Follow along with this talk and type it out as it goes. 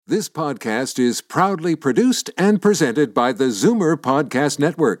This podcast is proudly produced and presented by the Zoomer Podcast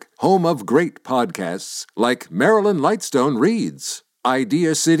Network, home of great podcasts like Marilyn Lightstone Reads,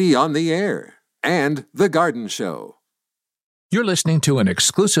 Idea City on the Air, and The Garden Show. You're listening to an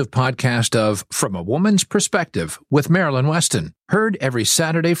exclusive podcast of From a Woman's Perspective with Marilyn Weston, heard every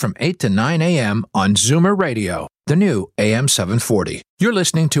Saturday from 8 to 9 a.m. on Zoomer Radio, the new AM 740. You're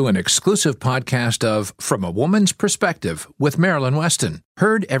listening to an exclusive podcast of From a Woman's Perspective with Marilyn Weston,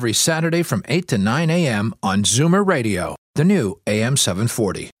 heard every Saturday from 8 to 9 a.m. on Zoomer Radio, the new AM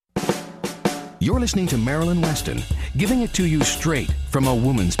 740. You're listening to Marilyn Weston, giving it to you straight from a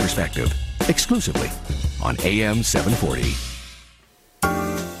woman's perspective, exclusively on AM 740.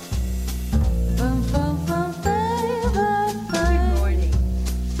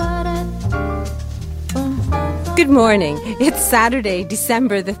 Good morning. It's Saturday,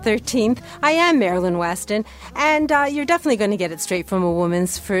 December the 13th. I am Marilyn Weston, and you're definitely going to get it straight from a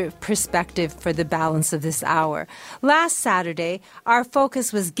woman's perspective for the balance of this hour. Last Saturday, our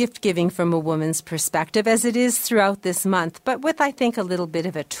focus was gift giving from a woman's perspective, as it is throughout this month, but with, I think, a little bit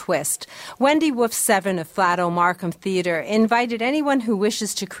of a twist. Wendy Wolf Severn of Flato Markham Theatre invited anyone who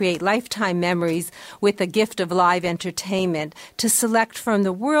wishes to create lifetime memories with a gift of live entertainment to select from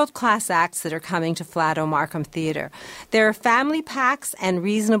the world-class acts that are coming to Flato Markham Theatre. There are family packs and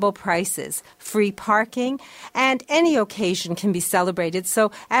reasonable prices, free parking, and any occasion can be celebrated.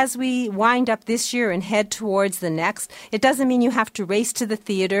 So as we wind up this year and head towards the next, it doesn't mean you have to race to the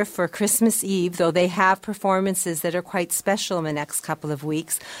theatre for Christmas Eve, though they have performances that are quite special in the next couple of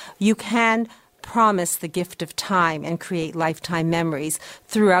weeks. You can promise the gift of time and create lifetime memories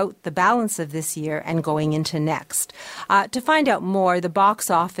throughout the balance of this year and going into next. To find out more, the box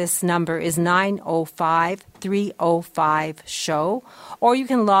office number is 905-305-SHOW, or you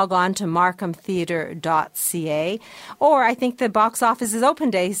can log on to markhamtheatre.ca, or I think the box office is open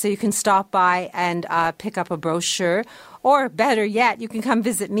day, so you can stop by and pick up a brochure. Or better yet, you can come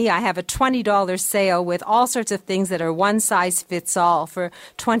visit me. I have a $20 sale with all sorts of things that are one size fits all for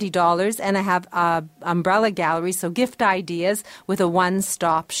 $20. And I have umbrella gallery, so gift ideas with a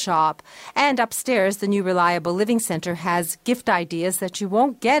one-stop shop. And upstairs, the new Reliable Living Center has gift ideas that you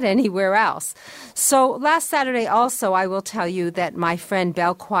won't get anywhere else. So last Saturday also, I will tell you that my friend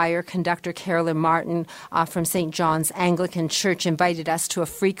Bell Choir conductor Carolyn Martin from St. John's Anglican Church invited us to a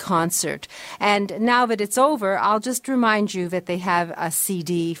free concert. And now that it's over, I'll just remind you that they have a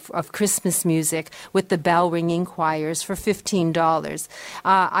CD of Christmas music with the bell ringing choirs for $15.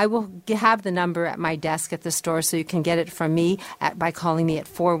 I will have the number at my desk at the store so you can get it from me by calling me at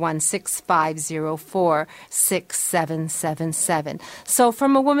 416-504-6777. So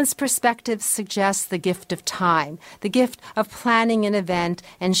from a woman's perspective suggests the gift of time, the gift of planning an event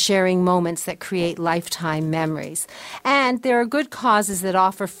and sharing moments that create lifetime memories. And there are good causes that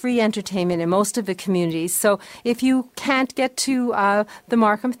offer free entertainment in most of the communities. So if you can't get to the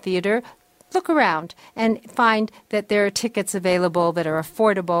Markham Theatre, look around and find that there are tickets available that are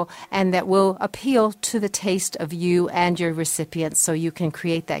affordable and that will appeal to the taste of you and your recipients so you can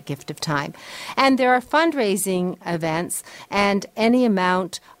create that gift of time. And there are fundraising events, and any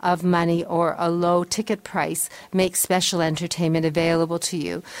amount of money or a low ticket price makes special entertainment available to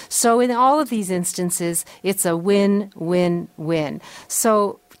you. So in all of these instances, it's a win-win-win.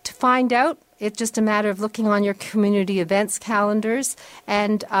 So to find out, it's just a matter of looking on your community events calendars.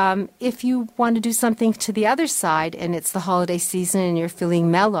 And if you want to do something to the other side and it's the holiday season and you're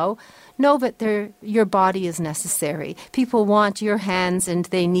feeling mellow, know that your body is necessary. People want your hands and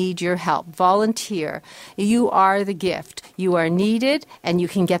they need your help. Volunteer. You are the gift. You are needed, and you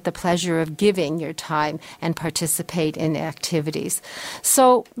can get the pleasure of giving your time and participate in activities.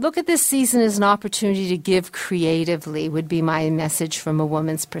 So look at this season as an opportunity to give creatively, would be my message from a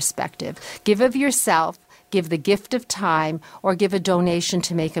woman's perspective. Give of yourself, give the gift of time, or give a donation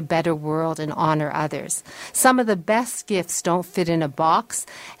to make a better world and honor others. Some of the best gifts don't fit in a box,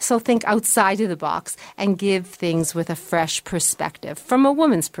 so think outside of the box and give things with a fresh perspective, from a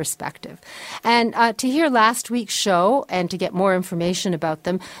woman's perspective. And to hear last week's show and to get more information about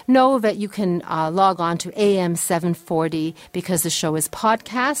them, know that you can log on to AM 740 because the show is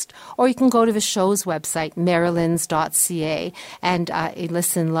podcast, or you can go to the show's website, marilyns.ca, and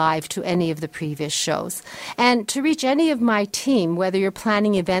listen live to any of the previous shows. And to reach any of my team, whether you're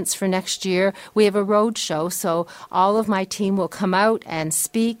planning events for next year, we have a road show, so all of my team will come out and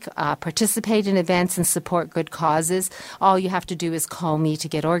speak, participate in events, and support good causes. All you have to do is call me to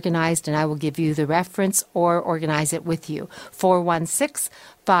get organized, and I will give you the reference or organize it with you.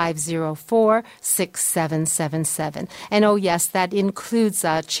 416-504-6777. And oh yes, that includes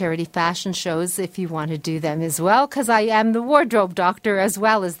charity fashion shows if you want to do them as well, because I am the wardrobe doctor as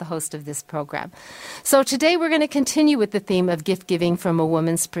well as the host of this program. So today we're going to continue with the theme of gift giving from a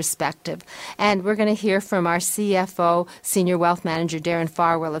woman's perspective. And we're going to hear from our CFO, Senior Wealth Manager Darren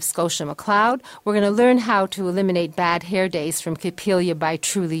Farwell of Scotia McLeod. We're going to learn how to eliminate bad hair days from Capelia by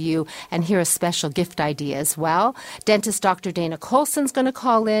Truly You and hear a special gift idea as well. Dentist Dr. Dana Colson's going to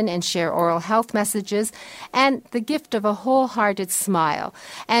call in and share oral health messages and the gift of a wholehearted smile.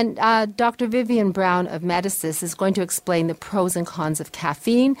 And Dr. Vivian Brown of Medicis is going to explain the pros and cons of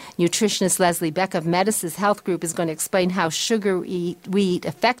caffeine. Nutritionist Leslie Beck of Medicis Health Group is going to explain how sugar we eat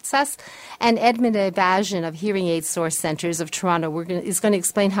affects us. And Edmund Evasion of Hearing Aid Source Centers of Toronto is going to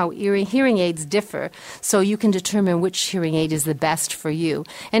explain how hearing aids differ so you can determine which hearing aid is the best for you.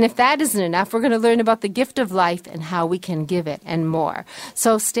 And if that isn't enough, we're going to learn about the gift of life and how we can give it and more.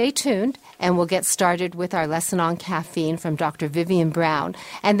 So stay tuned, and we'll get started with our lesson on caffeine from Dr. Vivian Brown,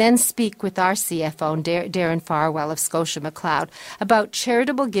 and then speak with our CFO, Darren Farwell of Scotia McLeod, about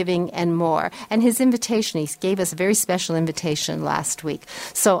charitable giving and more. And his invitation, he gave us a very special invitation last week.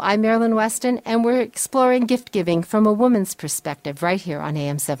 So I'm Marilyn Weston, and we're exploring gift giving from a woman's perspective right here on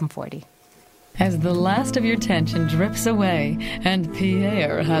AM 740. As the last of your tension drips away and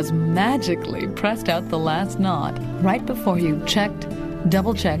Pierre has magically pressed out the last knot right before you checked,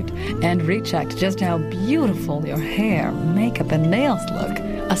 double-checked, and rechecked just how beautiful your hair, makeup, and nails look,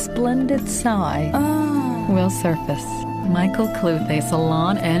 a splendid sigh will surface. Michael Cluthe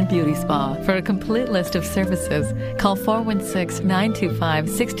Salon and Beauty Spa. For a complete list of services, call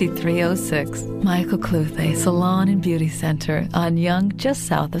 416-925-6306. Michael Cluthe Salon and Beauty Center on Yonge, just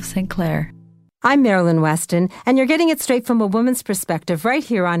south of St. Clair. I'm Marilyn Weston, and you're getting it straight from a woman's perspective right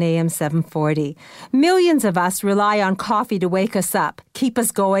here on AM 740. Millions of us rely on coffee to wake us up, keep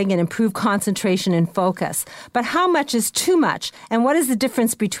us going, and improve concentration and focus. But how much is too much, and what is the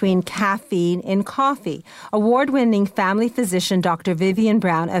difference between caffeine in coffee? Award-winning family physician Dr. Vivian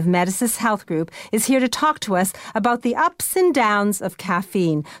Brown of Medicis Health Group is here to talk to us about the ups and downs of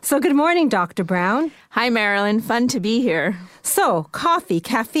caffeine. So good morning, Dr. Brown. Hi, Marilyn. Fun to be here. So, coffee,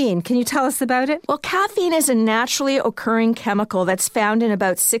 caffeine, can you tell us about it? Well, caffeine is a naturally occurring chemical that's found in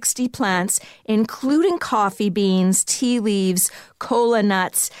about 60 plants, including coffee beans, tea leaves, cola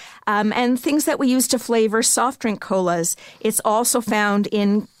nuts, and things that we use to flavor soft drink colas. It's also found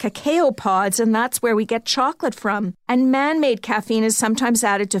in cacao pods, and that's where we get chocolate from. And man-made caffeine is sometimes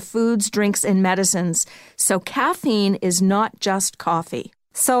added to foods, drinks, and medicines. So caffeine is not just coffee.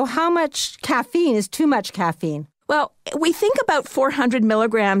 So how much caffeine is too much caffeine? Well, we think about 400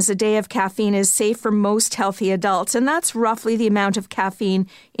 milligrams a day of caffeine is safe for most healthy adults, and that's roughly the amount of caffeine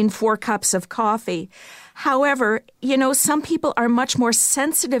in 4 cups of coffee. However, some people are much more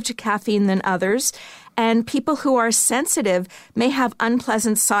sensitive to caffeine than others, and people who are sensitive may have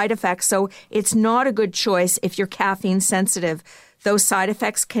unpleasant side effects, so it's not a good choice if you're caffeine sensitive. Those side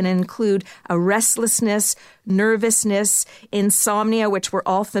effects can include a restlessness, nervousness, insomnia, which we're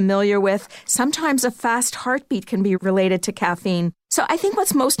all familiar with. Sometimes a fast heartbeat can be related to caffeine. So I think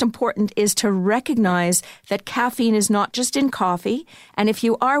what's most important is to recognize that caffeine is not just in coffee. And if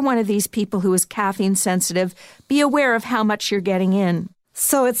you are one of these people who is caffeine sensitive, be aware of how much you're getting in.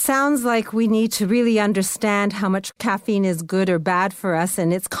 So it sounds like we need to really understand how much caffeine is good or bad for us,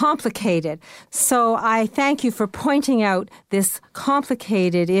 and it's complicated. So I thank you for pointing out this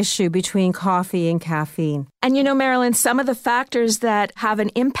complicated issue between coffee and caffeine. And Marilyn, some of the factors that have an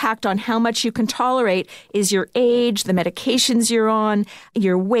impact on how much you can tolerate is your age, the medications you're on,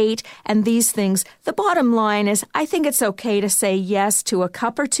 your weight, and these things. The bottom line is I think it's okay to say yes to a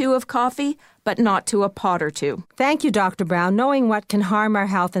cup or two of coffee, but not to a pot or two. Thank you, Dr. Brown. Knowing what can harm our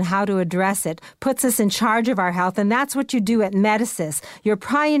health and how to address it puts us in charge of our health, and that's what you do at Medicis. You're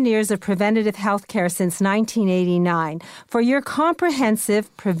pioneers of preventative health care since 1989. For your comprehensive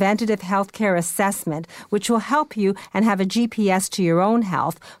preventative health care assessment, which will help you and have a GPS to your own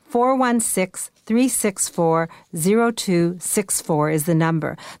health, 416-364-0264 is the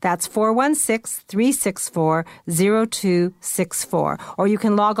number. That's 416-364-0264. Or you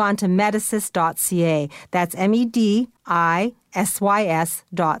can log on to medicis.ca. That's medisys.ca.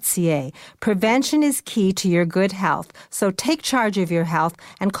 Prevention is key to your good health. So take charge of your health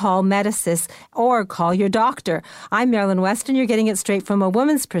and call Medicis or call your doctor. I'm Marilyn Weston. You're getting it straight from a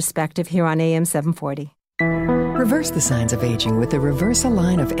woman's perspective here on AM 740. Reverse the signs of aging with the Reversa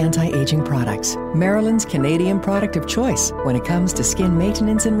line of anti-aging products. Maryland's Canadian product of choice when it comes to skin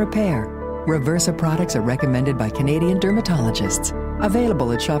maintenance and repair. Reversa products are recommended by Canadian dermatologists.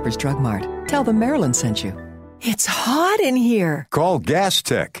 Available at Shoppers Drug Mart. Tell them Maryland sent you. It's hot in here. Call Gas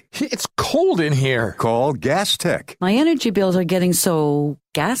Tech. It's cold in here. Call Gas Tech. My energy bills are getting so...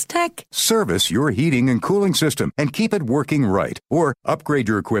 Gas Tech? Service your heating and cooling system and keep it working right. Or upgrade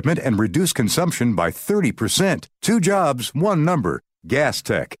your equipment and reduce consumption by 30%. 2 jobs, 1 number. Gas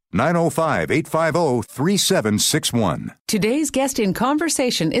Tech. 905-850-3761. Today's guest in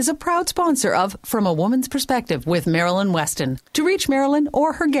conversation is a proud sponsor of From a Woman's Perspective with Marilyn Weston. To reach Marilyn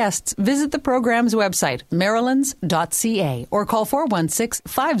or her guests, visit the program's website, marilyns.ca, or call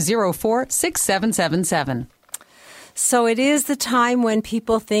 416-504-6777. So it is the time when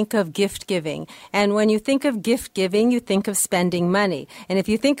people think of gift giving. And when you think of gift giving, you think of spending money. And if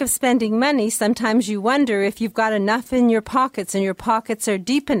you think of spending money, sometimes you wonder if you've got enough in your pockets and your pockets are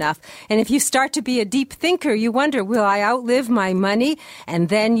deep enough. And if you start to be a deep thinker, you wonder, will I outlive my money? And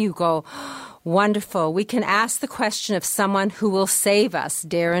then you go, wonderful. We can ask the question of someone who will save us,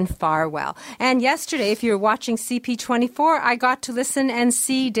 Darren Farwell. And yesterday, if you were watching CP24, I got to listen and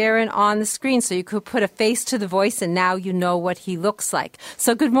see Darren on the screen, so you could put a face to the voice, and now you know what he looks like.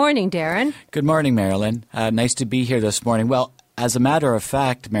 So good morning, Darren. Good morning, Marilyn. Nice to be here this morning. Well, as a matter of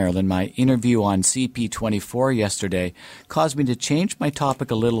fact, Marilyn, my interview on CP24 yesterday caused me to change my topic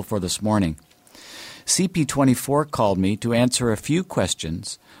a little for this morning. CP24 called me to answer a few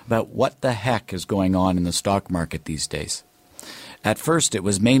questions about what the heck is going on in the stock market these days. At first, it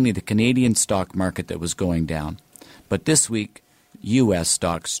was mainly the Canadian stock market that was going down, but this week, U.S.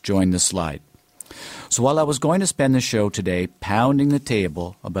 stocks joined the slide. So while I was going to spend the show today pounding the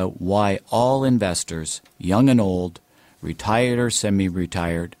table about why all investors, young and old, retired or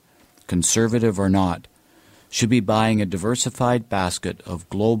semi-retired, conservative or not, should be buying a diversified basket of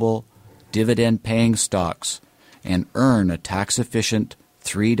global dividend-paying stocks and earn a tax-efficient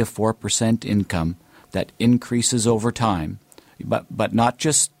 3 to 4% income that increases over time, but not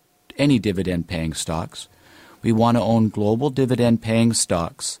just any dividend-paying stocks. We want to own global dividend-paying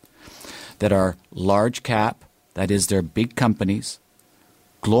stocks that are large cap, that is, they're big companies,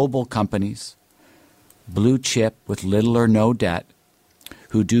 global companies, blue chip with little or no debt,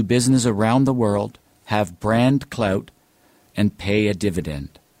 who do business around the world, have brand clout, and pay a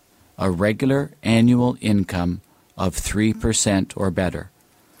dividend, a regular annual income of 3% or better.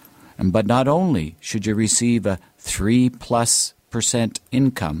 But not only should you receive a 3+%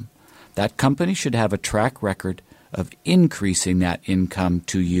 income, that company should have a track record of increasing that income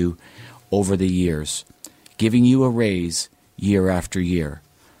to you over the years, giving you a raise year after year.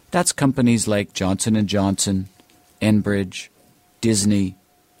 That's companies like Johnson & Johnson, Enbridge, Disney,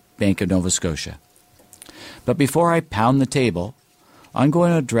 Bank of Nova Scotia. But before I pound the table, I'm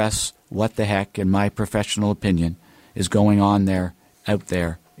going to address what the heck, in my professional opinion, is going on out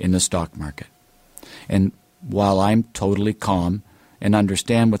there in the stock market. And while I'm totally calm and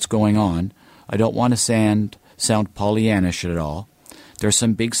understand what's going on, I don't want to sound Pollyannish at all. There's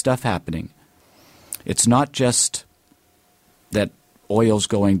some big stuff happening. It's not just that oil's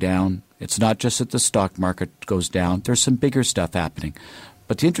going down. It's not just that the stock market goes down. There's some bigger stuff happening.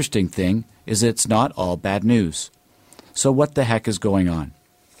 But the interesting thing is it's not all bad news. So what the heck is going on?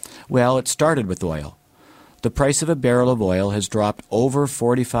 Well, it started with oil. The price of a barrel of oil has dropped over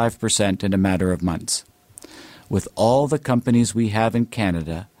 45% in a matter of months. With all the companies we have in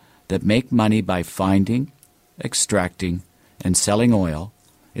Canada that make money by finding, extracting, and selling oil,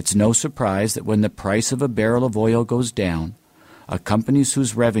 it's no surprise that when the price of a barrel of oil goes down, companies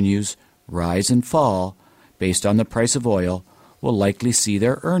whose revenues rise and fall based on the price of oil will likely see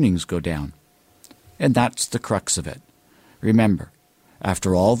their earnings go down. And that's the crux of it. Remember,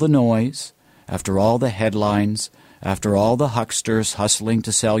 after all the noise, after all the headlines, after all the hucksters hustling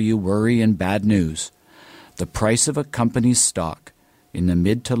to sell you worry and bad news, the price of a company's stock in the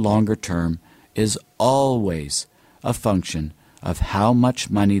mid to longer term is always a function of how much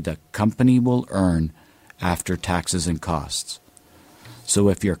money the company will earn after taxes and costs. So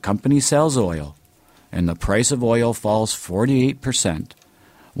if your company sells oil and the price of oil falls 48%,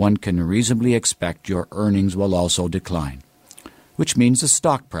 one can reasonably expect your earnings will also decline, which means the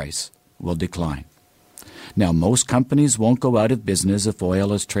stock price will decline. Now, most companies won't go out of business if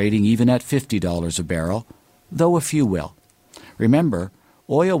oil is trading even at $50 a barrel, though a few will. Remember,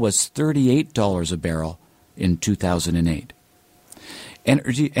 oil was $38 a barrel in 2008.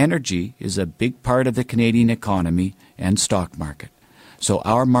 Energy is a big part of the Canadian economy and stock market. So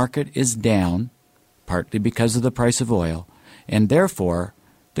our market is down, partly because of the price of oil, and therefore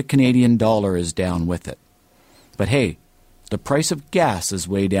the Canadian dollar is down with it. But hey, the price of gas is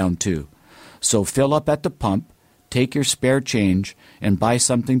way down too. So fill up at the pump, take your spare change, and buy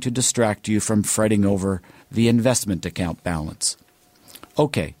something to distract you from fretting over the investment account balance.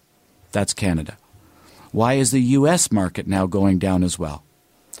 Okay, that's Canada. Why is the U.S. market now going down as well?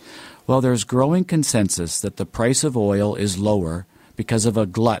 Well, there's growing consensus that the price of oil is lower because of a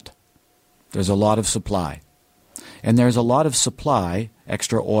glut. There's a lot of supply. And there's a lot of supply,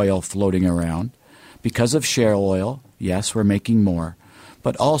 extra oil floating around, because of shale oil. Yes, we're making more,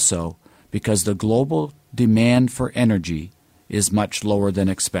 but also because the global demand for energy is much lower than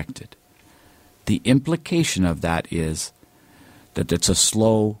expected. The implication of that is that it's a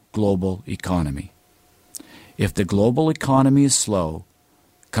slow global economy. If the global economy is slow,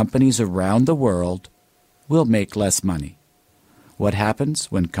 companies around the world will make less money. What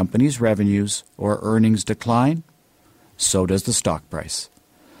happens when companies' revenues or earnings decline? So does the stock price.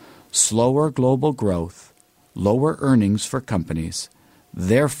 Slower global growth, lower earnings for companies,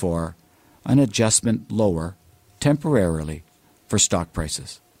 therefore an adjustment lower temporarily for stock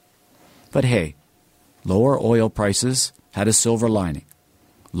prices. But hey, lower oil prices had a silver lining.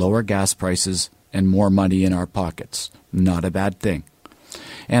 Lower gas prices and more money in our pockets. Not a bad thing.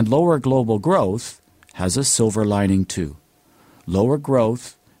 And lower global growth has a silver lining too. Lower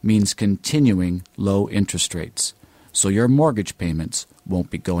growth means continuing low interest rates, so your mortgage payments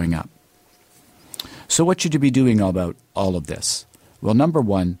won't be going up. So what should you be doing about all of this? Well, number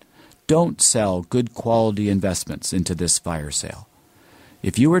one, don't sell good quality investments into this fire sale.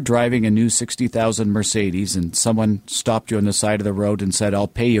 If you were driving a new $60,000 Mercedes and someone stopped you on the side of the road and said, "I'll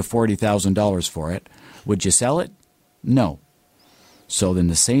pay you $40,000 for it," would you sell it? No. So in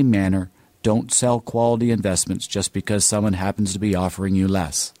the same manner, don't sell quality investments just because someone happens to be offering you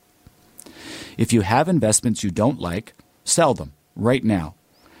less. If you have investments you don't like, sell them right now.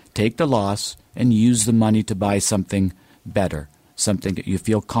 Take the loss and use the money to buy something better, something that you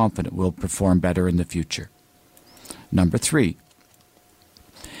feel confident will perform better in the future. Number three,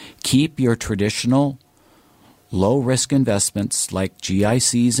 keep your traditional low-risk investments like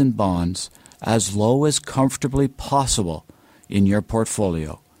GICs and bonds as low as comfortably possible in your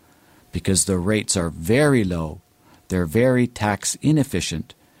portfolio because the rates are very low, they're very tax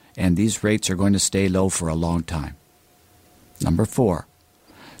inefficient, and these rates are going to stay low for a long time. Number four,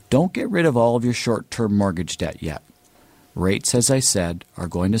 don't get rid of all of your short-term mortgage debt yet. Rates, as I said, are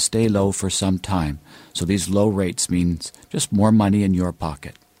going to stay low for some time, so these low rates means just more money in your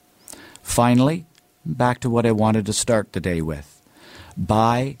pocket. Finally, back to what I wanted to start the day with.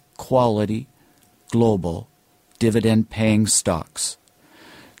 Buy quality, global, dividend-paying stocks.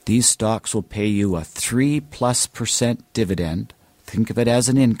 These stocks will pay you a 3+% dividend. Think of it as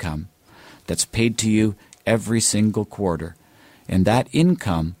an income that's paid to you every single quarter, and that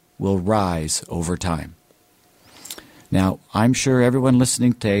income will rise over time. Now, I'm sure everyone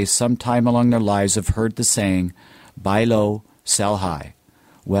listening today sometime along their lives have heard the saying, buy low, sell high.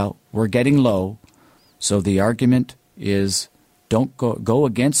 Well, we're getting low, so the argument is don't go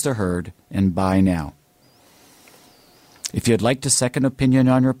against the herd and buy now. If you'd like a second opinion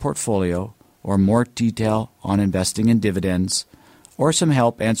on your portfolio or more detail on investing in dividends or some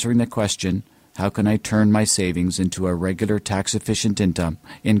help answering the question, how can I turn my savings into a regular tax-efficient income,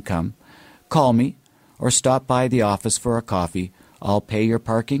 call me or stop by the office for a coffee. I'll pay your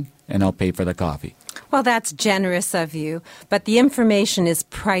parking and I'll pay for the coffee. Well, that's generous of you, but the information is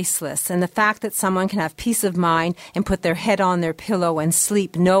priceless, and the fact that someone can have peace of mind and put their head on their pillow and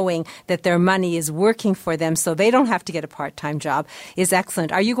sleep knowing that their money is working for them so they don't have to get a part-time job is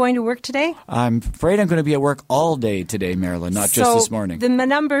excellent. Are you going to work today? I'm afraid I'm going to be at work all day today, Marilyn, not just this morning. The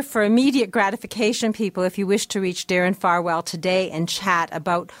number for immediate gratification, people, if you wish to reach Darren Farwell today and chat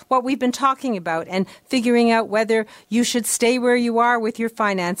about what we've been talking about and figuring out whether you should stay where you are with your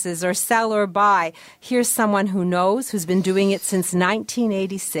finances or sell or buy. Here's someone who knows, who's been doing it since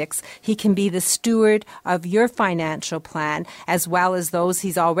 1986. He can be the steward of your financial plan as well as those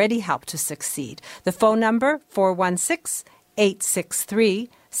he's already helped to succeed. The phone number,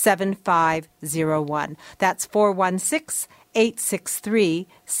 416-863-7501. That's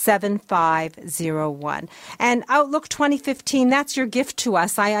 416-863-7501. And Outlook 2015, that's your gift to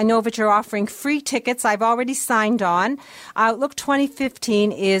us. I know that you're offering free tickets. I've already signed on. Outlook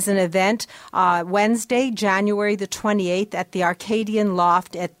 2015 is an event Wednesday, January the 28th at the Arcadian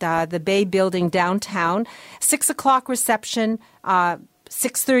Loft at the Bay Building downtown. 6 o'clock reception,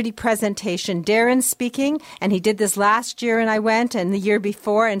 6:30 presentation. Darren speaking, and he did this last year and I went, and the year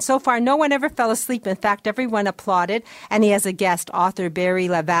before, and so far no one ever fell asleep. In fact, everyone applauded, and he has a guest, author Barry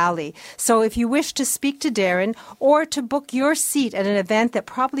LaValle. So if you wish to speak to Darren or to book your seat at an event that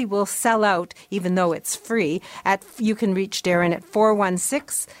probably will sell out, even though it's free, you can reach Darren at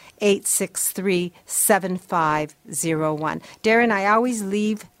 416-863-7501. Darren, I always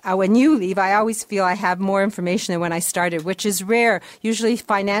leave. When you leave, I always feel I have more information than when I started, which is rare. Usually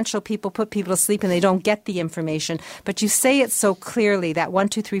financial people put people to sleep and they don't get the information. But you say it so clearly that 1,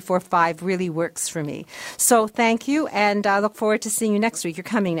 2, 3, 4, 5 really works for me. So thank you, and I look forward to seeing you next week. You're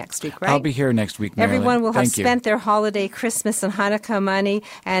coming next week, right? I'll be here next week, Marilyn. Everyone will have Thank you. spent their holiday, Christmas, and Hanukkah money,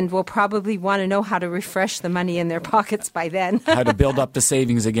 and will probably want to know how to refresh the money in their pockets by then. How to build up the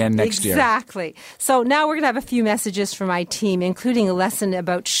savings again next year. Exactly. So now we're going to have a few messages from my team, including a lesson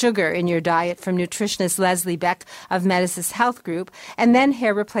about sugar in your diet from nutritionist Leslie Beck of Medicis Health Group, and then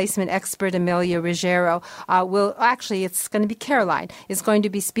hair replacement expert Amelia Ruggiero it's going to be Caroline, is going to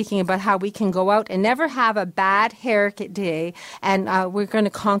be speaking about how we can go out and never have a bad hair day, and we're going to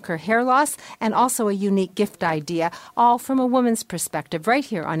conquer hair loss, and also a unique gift idea, all from a woman's perspective, right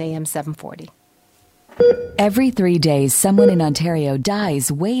here on AM 740. Every 3 days, someone in Ontario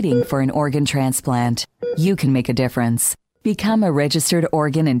dies waiting for an organ transplant. You can make a difference. Become a registered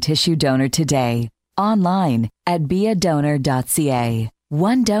organ and tissue donor today. Online at beadonor.ca.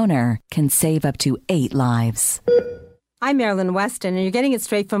 One donor can save up to 8 lives. I'm Marilyn Weston, and you're getting it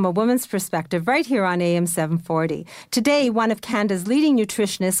straight from a woman's perspective right here on AM 740. Today, one of Canada's leading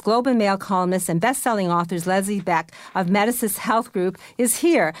nutritionists, Globe and Mail columnists, and best-selling authors, Leslie Beck of Medicis Health Group, is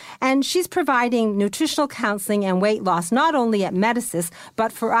here. And she's providing nutritional counseling and weight loss, not only at Medicis,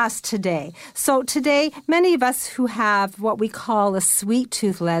 but for us today. So today, many of us who have what we call a sweet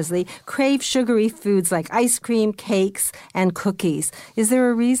tooth, Leslie, crave sugary foods like ice cream, cakes, and cookies. Is there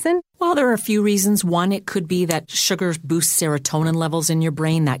a reason? Well, there are a few reasons. One, it could be that sugar boosts serotonin levels in your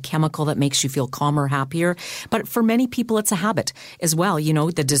brain, that chemical that makes you feel calmer, happier. But for many people, it's a habit as well. You know,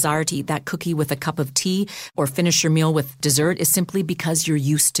 the desire to eat that cookie with a cup of tea or finish your meal with dessert is simply because you're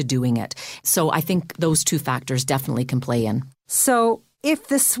used to doing it. So I think those two factors definitely can play in. So if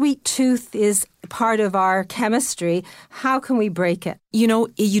the sweet tooth is part of our chemistry, how can we break it? You know,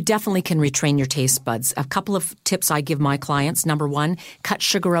 you definitely can retrain your taste buds. A couple of tips I give my clients. Number one, cut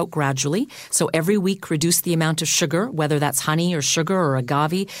sugar out gradually. So every week, reduce the amount of sugar, whether that's honey or sugar or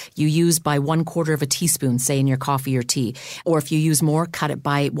agave, you use by 1/4 of a teaspoon, say in your coffee or tea. Or if you use more, cut it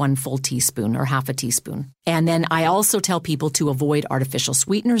by 1 full teaspoon or half a teaspoon. And then I also tell people to avoid artificial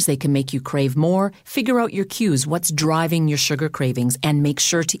sweeteners. They can make you crave more. Figure out your cues, what's driving your sugar cravings, and make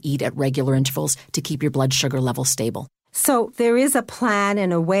sure to eat at regular intervals to keep your blood sugar level stable. So there is a plan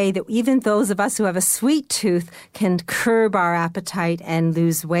and a way that even those of us who have a sweet tooth can curb our appetite and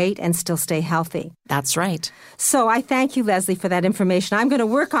lose weight and still stay healthy. That's right. So I thank you, Leslie, for that information. I'm going to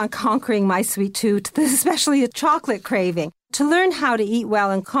work on conquering my sweet tooth, especially a chocolate craving. To learn how to eat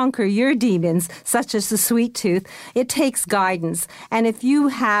well and conquer your demons, such as the sweet tooth, it takes guidance. And if you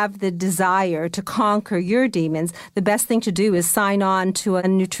have the desire to conquer your demons, the best thing to do is sign on to a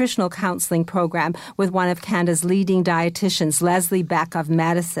nutritional counseling program with one of Canada's leading dietitians, Leslie Beck of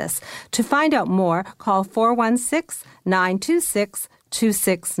Medicis. To find out more, call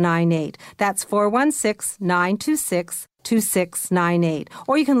 416-926-2698. That's 416-926-2698. 2698.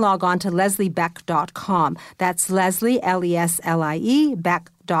 Or you can log on to lesliebeck.com. That's Leslie, Leslie,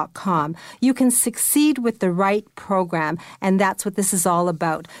 Beck.com. You can succeed with the right program, and that's what this is all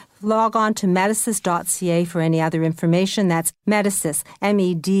about. Log on to medicis.ca for any other information. That's Medicis,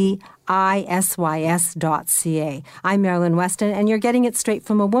 MEDISYS.ca. I'm Marilyn Weston, and you're getting it straight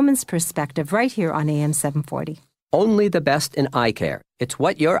from a woman's perspective right here on AM 740. Only the best in eye care. It's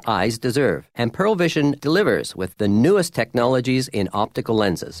what your eyes deserve. And Pearl Vision delivers with the newest technologies in optical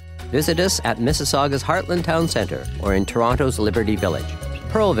lenses. Visit us at Mississauga's Heartland Town Centre or in Toronto's Liberty Village.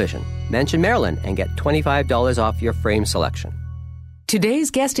 Pearl Vision. Mention Marilyn and get $25 off your frame selection. Today's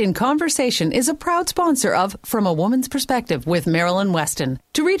guest in conversation is a proud sponsor of From a Woman's Perspective with Marilyn Weston.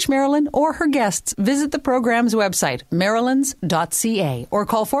 To reach Marilyn or her guests, visit the program's website, marilyns.ca, or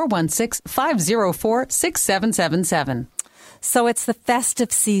call 416-504-6777. So it's the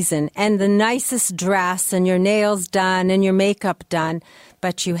festive season and the nicest dress and your nails done and your makeup done,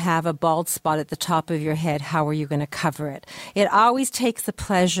 but you have a bald spot at the top of your head. How are you going to cover it? It always takes the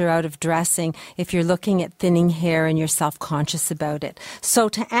pleasure out of dressing if you're looking at thinning hair and you're self-conscious about it. So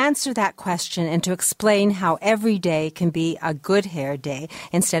to answer that question and to explain how every day can be a good hair day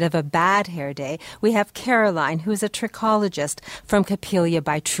instead of a bad hair day, we have Caroline, who's a trichologist from Capelia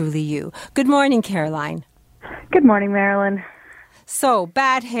by Truly You. Good morning, Caroline. Good morning, Marilyn. So,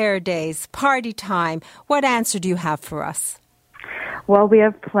 bad hair days, party time. What answer do you have for us? Well, we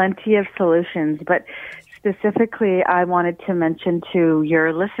have plenty of solutions, but specifically, I wanted to mention to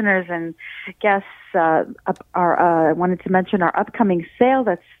your listeners and guests, I wanted to mention our upcoming sale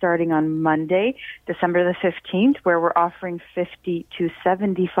that's starting on Monday, December the 15th, where we're offering 50 to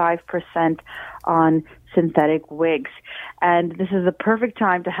 75% on synthetic wigs. And this is the perfect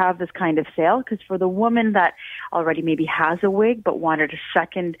time to have this kind of sale, because for the woman that already maybe has a wig but wanted a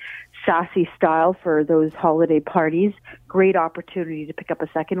second sassy style for those holiday parties, great opportunity to pick up a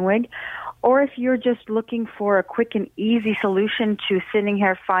second wig. Or if you're just looking for a quick and easy solution to thinning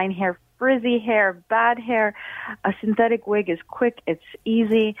hair, fine hair, frizzy hair, bad hair, a synthetic wig is quick, it's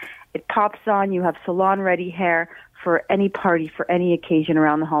easy, it pops on, you have salon-ready hair for any party, for any occasion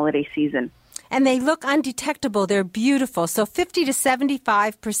around the holiday season. And they look undetectable. They're beautiful. So 50 to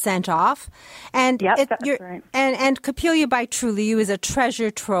 75% off. And yep, that's right. And Capilia by Truly You is a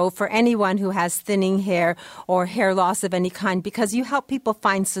treasure trove for anyone who has thinning hair or hair loss of any kind, because you help people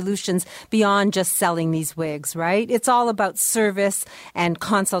find solutions beyond just selling these wigs, right? It's all about service and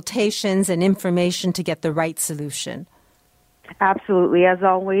consultations and information to get the right solution. Absolutely. As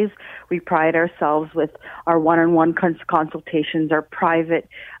always, we pride ourselves with our one-on-one consultations, our private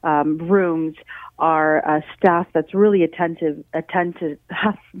rooms, our staff that's really attentive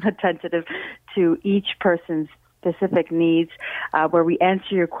to each person's specific needs, where we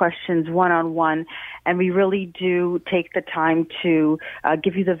answer your questions one-on-one, and we really do take the time to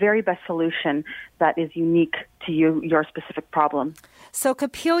give you the very best solution that is unique to you, your specific problem. So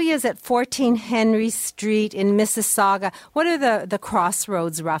Capilia is at 14 Henry Street in Mississauga. What are the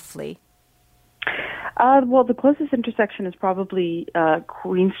crossroads roughly? Well, the closest intersection is probably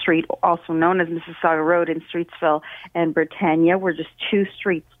Queen Street, also known as Mississauga Road, in Streetsville and Britannia. We're just 2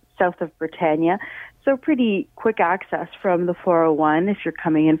 streets south of Britannia. So pretty quick access from the 401 if you're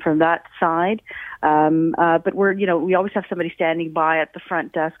coming in from that side. But we always have somebody standing by at the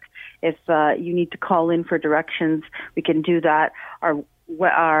front desk. If you need to call in for directions, we can do that. Our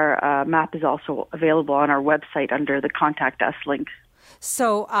map is also available on our website under the Contact Us link.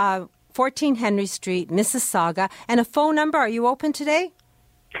 So 14 Henry Street, Mississauga. And a phone number, are you open today?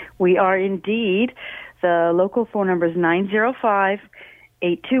 We are indeed. The local phone number is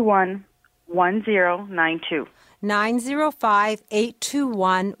 905-821-1092.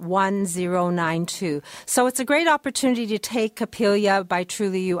 905-821-1092. So it's a great opportunity to take Capilia by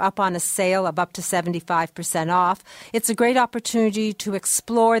Truly You up on a sale of up to 75% off. It's a great opportunity to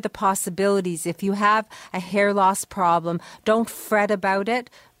explore the possibilities. If you have a hair loss problem, don't fret about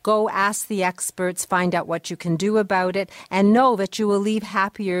it. Go ask the experts, find out what you can do about it, and know that you will leave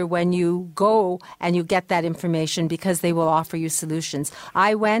happier when you go and you get that information, because they will offer you solutions.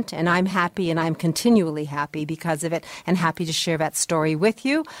 I went, and I'm happy, and I'm continually happy because of it, and happy to share that story with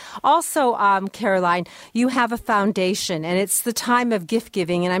you. Also, Caroline, you have a foundation, and it's the time of gift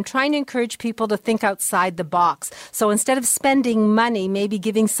giving, and I'm trying to encourage people to think outside the box. So instead of spending money, maybe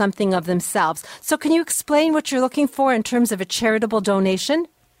giving something of themselves. So can you explain what you're looking for in terms of a charitable donation?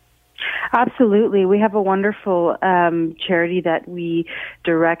 Absolutely. We have a wonderful charity that we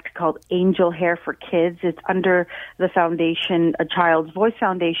direct called Angel Hair for Kids. It's under the foundation, a Child's Voice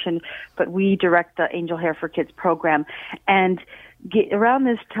Foundation, but we direct the Angel Hair for Kids program. And around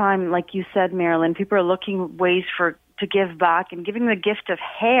this time, like you said, Marilyn, people are looking ways to give back, and giving the gift of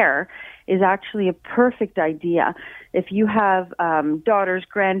hair is actually a perfect idea. If you have daughters,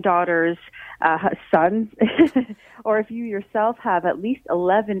 granddaughters, sons, or if you yourself have at least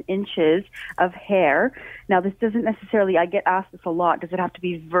 11 inches of hair. Now, this doesn't necessarily, I get asked this a lot, does it have to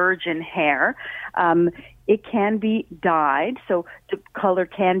be virgin hair? It can be dyed, so the color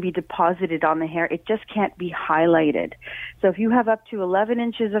can be deposited on the hair. It just can't be highlighted. So if you have up to 11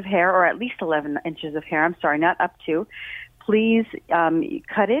 inches of hair, or at least 11 inches of hair, not up to, please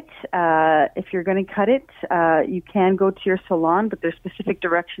cut it. If you're going to cut it, you can go to your salon, but there's specific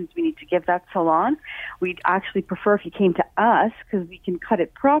directions we need to give that salon. We'd actually prefer if you came to us, because we can cut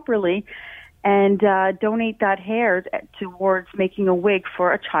it properly and donate that hair towards making a wig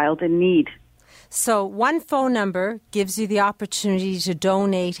for a child in need. So one phone number gives you the opportunity to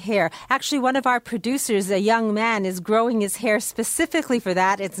donate hair. Actually, one of our producers, a young man, is growing his hair specifically for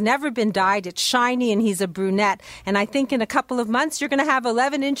that. It's never been dyed. It's shiny, and he's a brunette. And I think in a couple of months, you're going to have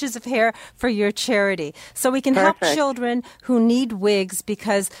 11 inches of hair for your charity. So we can help children who need wigs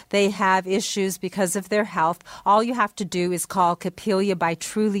because they have issues because of their health. All you have to do is call Capilia by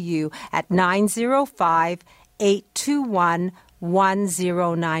Truly You at 905-821-1092.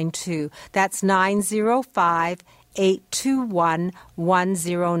 That's 905-821-1092.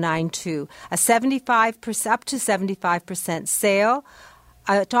 821-1092. A 75% up to 75% sale.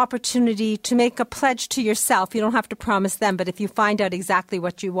 An opportunity to make a pledge to yourself. You don't have to promise them, but if you find out exactly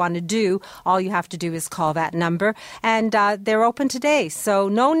what you want to do, all you have to do is call that number. And they're open today, so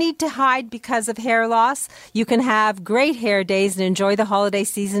no need to hide because of hair loss. You can have great hair days and enjoy the holiday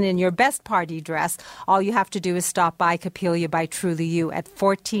season in your best party dress. All you have to do is stop by Capilia by Truly You at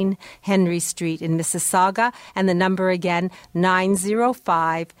 14 Henry Street in Mississauga. And the number again,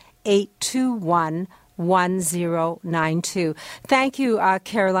 905-821-1092. Thank you,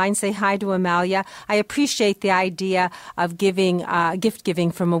 Caroline. Say hi to Amalia. I appreciate the idea of giving, gift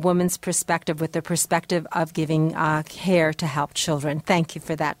giving from a woman's perspective, with the perspective of giving hair to help children. Thank you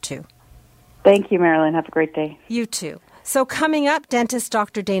for that, too. Thank you, Marilyn. Have a great day. You too. So coming up, dentist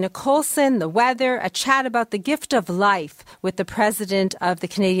Dr. Dana Colson, the weather, a chat about the gift of life with the president of the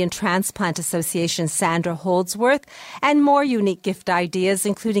Canadian Transplant Association, Sandra Holdsworth, and more unique gift ideas,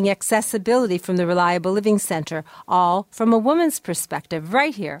 including accessibility from the Reliable Living Centre, all from a woman's perspective,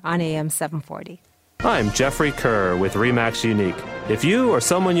 right here on AM 740. I'm Jeffrey Kerr with RE/MAX Unique. If you or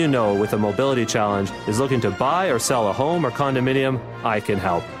someone you know with a mobility challenge is looking to buy or sell a home or condominium, I can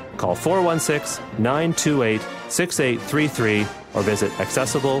help. Call 416-928-6833 or visit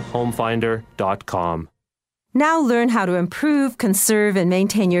accessiblehomefinder.com. Now learn how to improve, conserve, and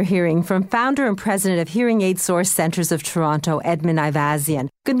maintain your hearing from founder and president of Hearing Aid Source Centres of Toronto, Edmund Ivazian.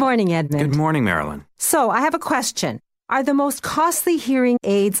 Good morning, Edmund. Good morning, Marilyn. So I have a question. Are the most costly hearing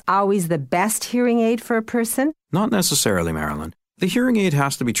aids always the best hearing aid for a person? Not necessarily, Marilyn. The hearing aid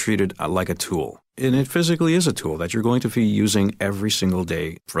has to be treated like a tool. And it physically is a tool that you're going to be using every single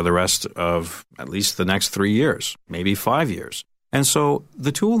day for the rest of at least the next 3 years, maybe 5 years. And so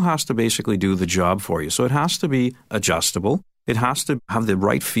the tool has to basically do the job for you. So it has to be adjustable. It has to have the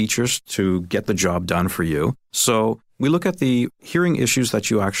right features to get the job done for you. So we look at the hearing issues that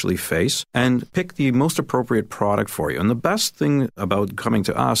you actually face and pick the most appropriate product for you. And the best thing about coming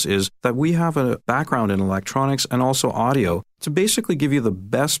to us is that we have a background in electronics and also audio to basically give you the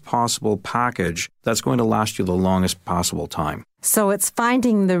best possible package that's going to last you the longest possible time. So it's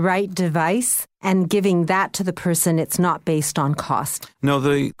finding the right device and giving that to the person. It's not based on cost. No,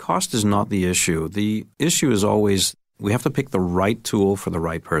 the cost is not the issue. The issue is always we have to pick the right tool for the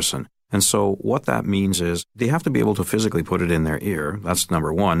right person. And so what that means is they have to be able to physically put it in their ear. That's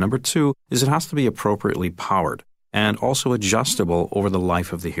number one. Number two is it has to be appropriately powered and also adjustable over the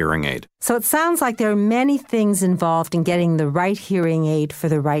life of the hearing aid. So it sounds like there are many things involved in getting the right hearing aid for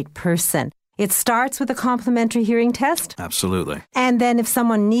the right person. It starts with a complimentary hearing test? Absolutely. And then if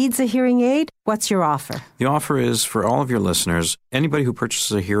someone needs a hearing aid, what's your offer? The offer is for all of your listeners, anybody who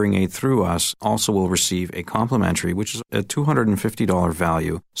purchases a hearing aid through us also will receive a complimentary, which is a $250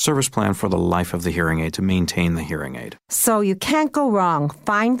 value, service plan for the life of the hearing aid to maintain the hearing aid. So you can't go wrong.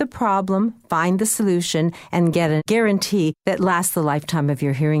 Find the problem, find the solution, and get a guarantee that lasts the lifetime of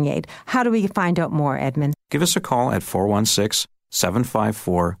your hearing aid. How do we find out more, Edmund? Give us a call at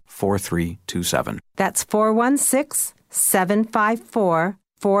 416-754-4327. That's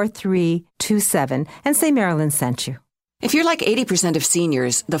 416-754-4327. And say Marilyn sent you. If you're like 80% of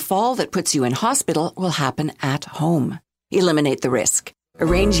seniors, the fall that puts you in hospital will happen at home. Eliminate the risk.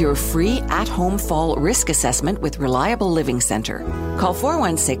 Arrange your free at-home fall risk assessment with Reliable Living Centre. Call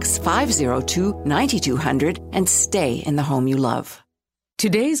 416-502-9200 and stay in the home you love.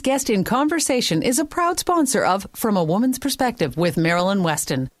 Today's guest in conversation is a proud sponsor of From a Woman's Perspective with Marilyn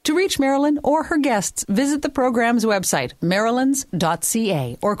Weston. To reach Marilyn or her guests, visit the program's website,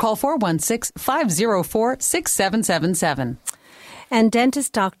 marilyns.ca, or call 416-504-6777. And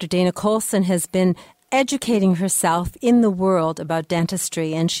dentist Dr. Dana Colson has been educating herself in the world about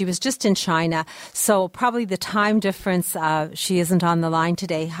dentistry, and she was just in China, so probably the time difference, she isn't on the line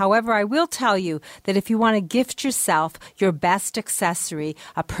today. However, I will tell you that if you want to gift yourself your best accessory,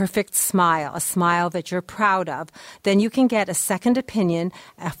 a perfect smile, a smile that you're proud of, then you can get a second opinion,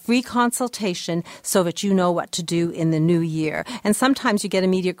 a free consultation, so that you know what to do in the new year. And sometimes you get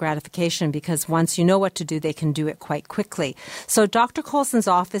immediate gratification because once you know what to do, they can do it quite quickly. So Dr. Colson's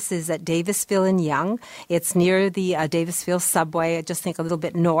office is at Davisville and Yonge. It's near the Davisville subway, I just think a little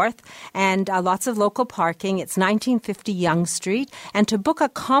bit north, and lots of local parking. It's 1950 Yonge Street. And to book a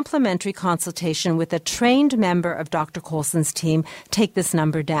complimentary consultation with a trained member of Dr. Colson's team, take this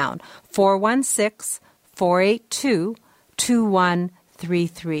number down,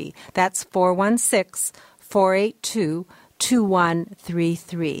 416-482-2133. That's 416-482-2133.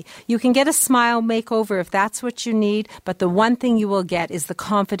 2133. You can get a smile makeover if that's what you need, but the one thing you will get is the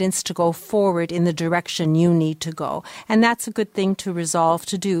confidence to go forward in the direction you need to go. And that's a good thing to resolve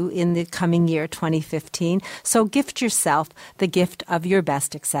to do in the coming year, 2015. So gift yourself the gift of your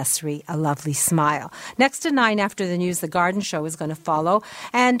best accessory, a lovely smile. Next to 9 after the news, the garden show is going to follow.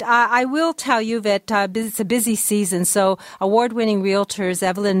 And I will tell you that it's a busy season, so award-winning realtors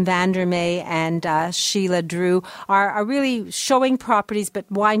Evelyn Vandermeer and Sheila Drew are really showing properties but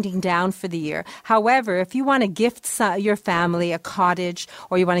winding down for the year. However, if you want to gift your family a cottage,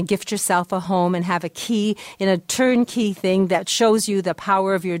 or you want to gift yourself a home and have a key in a turnkey thing that shows you the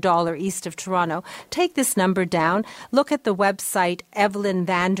power of your dollar east of Toronto, take this number down. Look at the website Evelyn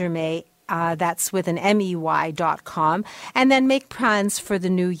Vandermeer. That's with an MEY.com, and then make plans for the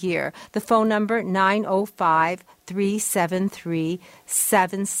new year. The phone number,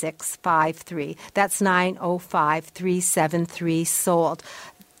 905-373-7653. That's 905-373-SOLD.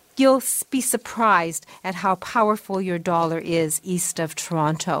 You'll be surprised at how powerful your dollar is east of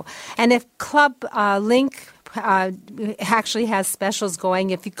Toronto. And if Club Link actually has specials going.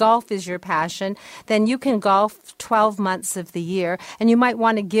 If golf is your passion, then you can golf 12 months of the year, and you might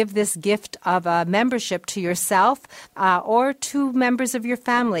want to give this gift of a membership to yourself or to members of your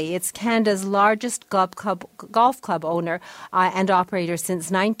family. It's Canada's largest golf club owner and operator since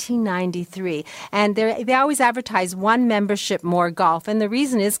 1993, and they always advertise one membership more golf, and the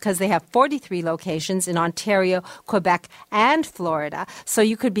reason is because they have 43 locations in Ontario, Quebec, and Florida, so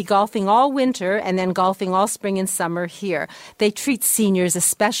you could be golfing all winter and then golfing all spring and summer here. They treat seniors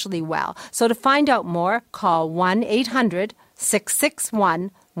especially well. So to find out more, call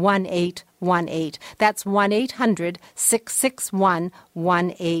 1-800-661-1818. That's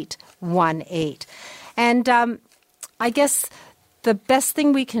 1-800-661-1818. And I guess the best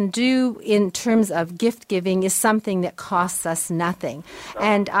thing we can do in terms of gift giving is something that costs us nothing.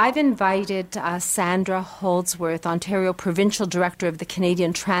 And I've invited Sandra Holdsworth, Ontario Provincial Director of the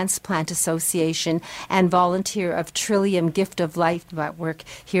Canadian Transplant Association and volunteer of Trillium Gift of Life Network,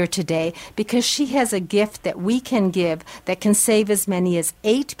 here today, because she has a gift that we can give that can save as many as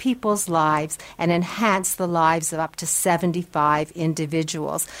 8 people's lives and enhance the lives of up to 75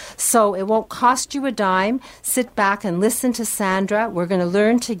 individuals. So it won't cost you a dime. Sit back and listen to Sandra. We're going to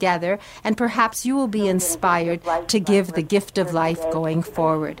learn together, and perhaps you will be inspired to give the gift of life going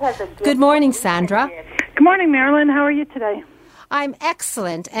forward. Good morning, Sandra. Good morning, Marilyn. How are you today? I'm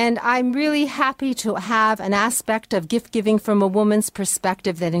excellent, and I'm really happy to have an aspect of gift giving from a woman's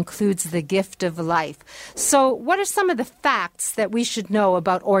perspective that includes the gift of life. So what are some of the facts that we should know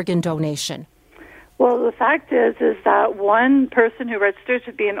about organ donation? Well, the fact is that one person who registers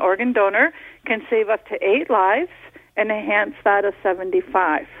to be an organ donor can save up to 8 lives and enhance that of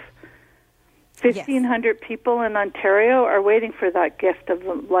 75. 1,500 people in Ontario are waiting for that gift of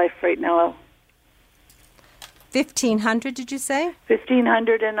life right now. 1,500, did you say?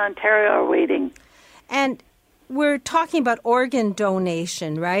 1,500 in Ontario are waiting. And we're talking about organ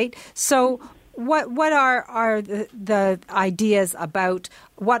donation, right? So what are the ideas about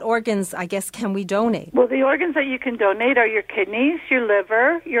what organs, I guess, can we donate? Well, the organs that you can donate are your kidneys, your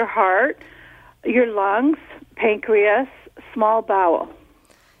liver, your heart, your lungs, pancreas, small bowel.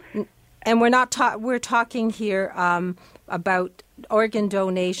 And we're talking here about organ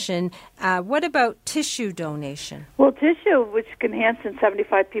donation. What about tissue donation? Well, tissue, which can enhance in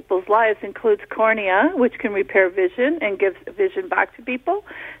 75 people's lives, includes cornea, which can repair vision and gives vision back to people,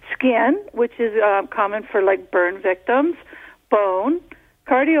 skin, which is common for like burn victims, bone,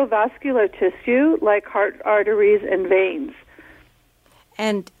 cardiovascular tissue like heart arteries and veins.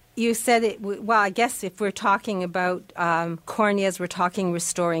 And you said it, well, I guess if we're talking about corneas, we're talking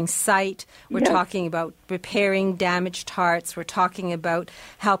restoring sight, we're talking about repairing damaged hearts, we're talking about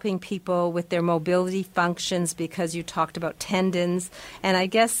helping people with their mobility functions because you talked about tendons, and I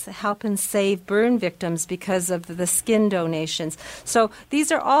guess helping save burn victims because of the skin donations. So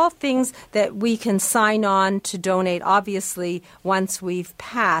these are all things that we can sign on to donate, obviously, once we've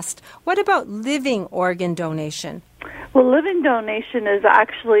passed. What about living organ donation? Well, living donation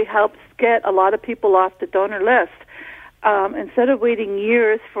actually helps get a lot of people off the donor list. Instead of waiting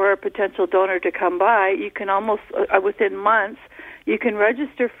years for a potential donor to come by, you can almost, within months, you can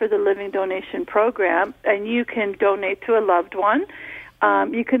register for the living donation program, and you can donate to a loved one.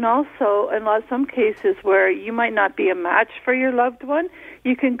 You can also, in some cases where you might not be a match for your loved one,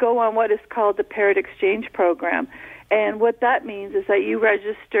 you can go on what is called the paired exchange program. And what that means is that you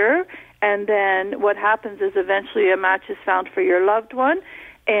register, and then what happens is eventually a match is found for your loved one,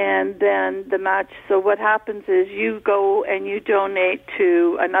 and then the match. So what happens is you go and you donate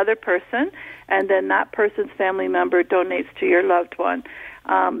to another person, and then that person's family member donates to your loved one.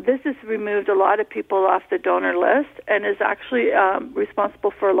 This has removed a lot of people off the donor list and is actually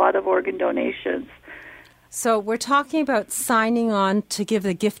responsible for a lot of organ donations. So we're talking about signing on to give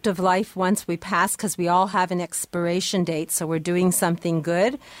the gift of life once we pass, because we all have an expiration date, so we're doing something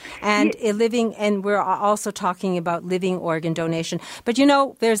good. And and we're also talking about living organ donation. But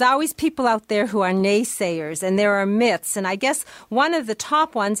there's always people out there who are naysayers, and there are myths. And I guess one of the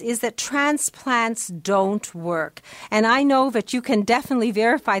top ones is that transplants don't work. And I know that you can definitely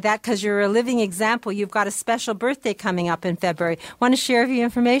verify that because you're a living example. You've got a special birthday coming up in February. Want to share the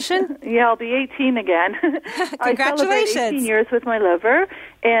information? Yeah, I'll be 18 again. Congratulations. I celebrate 18 years with my liver,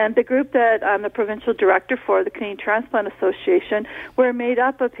 and the group that I'm the provincial director for, the Canadian Transplant Association, we're made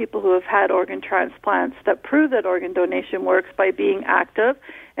up of people who have had organ transplants that prove that organ donation works by being active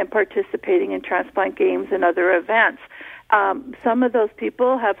and participating in transplant games and other events. Some of those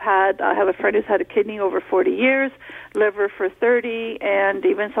people have had, I have a friend who's had a kidney over 40 years, liver for 30, and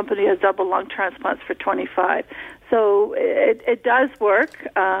even somebody has double lung transplants for 25. So it does work.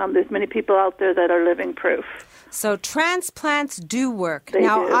 There's many people out there that are living proof. So transplants do work. They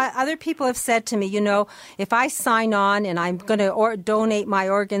now, do. Other people have said to me, if I sign on and I'm going to donate my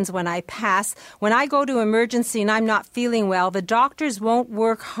organs when I pass, when I go to emergency and I'm not feeling well, the doctors won't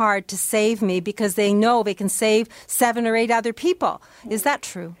work hard to save me because they know they can save 7 or 8 other people. Is that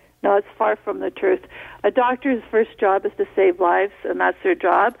true? No, it's far from the truth. A doctor's first job is to save lives, and that's their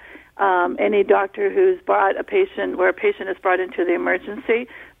job. Any doctor who's brought a patient, where a patient is brought into the emergency,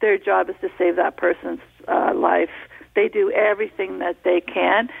 their job is to save that person's life. They do everything that they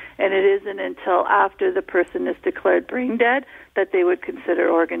can, and it isn't until after the person is declared brain dead that they would consider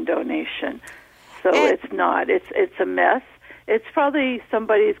organ donation. So it's not. It's a myth. It's probably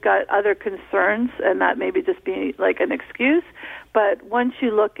somebody's got other concerns, and that maybe just be like an excuse. But once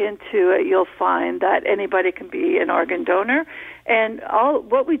you look into it, you'll find that anybody can be an organ donor. And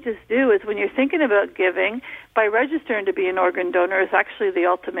what we just do is when you're thinking about giving, by registering to be an organ donor is actually the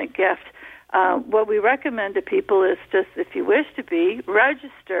ultimate gift. What we recommend to people is just, if you wish to be,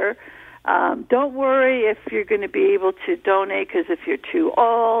 register. Don't worry if you're going to be able to donate because if you're too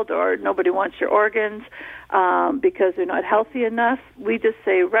old or nobody wants your organs because they're not healthy enough. We just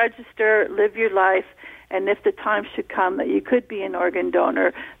say register, live your life, and if the time should come that you could be an organ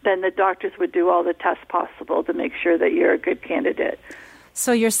donor, then the doctors would do all the tests possible to make sure that you're a good candidate.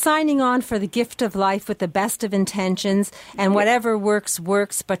 So you're signing on for the gift of life with the best of intentions, and whatever works,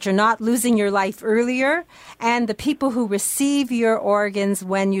 works, but you're not losing your life earlier. And the people who receive your organs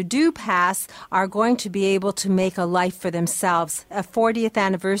when you do pass are going to be able to make a life for themselves. A 40th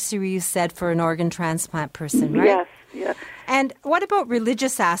anniversary, you said, for an organ transplant person, right? Yes, yeah. And what about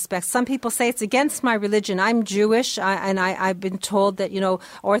religious aspects? Some people say it's against my religion. I'm Jewish, and I've been told that,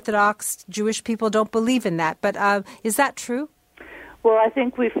 Orthodox Jewish people don't believe in that. But is that true? Well, I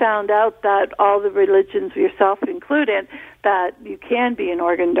think we found out that all the religions, yourself included, that you can be an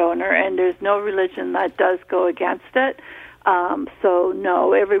organ donor, and there's no religion that does go against it. So,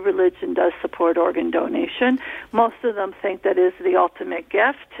 no, every religion does support organ donation. Most of them think that is the ultimate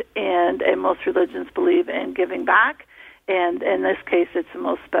gift, and most religions believe in giving back. And in this case, it's the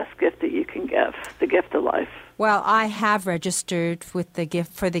most best gift that you can give, the gift of life. Well, I have registered with the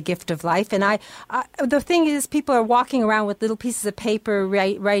gift of life, and the thing is, people are walking around with little pieces of paper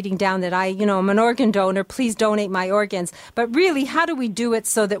writing down that I'm an organ donor. Please donate my organs. But really, how do we do it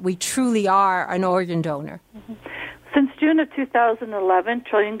so that we truly are an organ donor? Mm-hmm. Since June of 2011,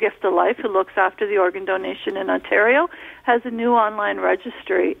 Trillium Gift of Life, who looks after the organ donation in Ontario, has a new online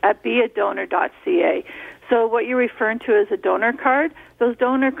registry at beadonor.ca. So what you're referring to as a donor card, those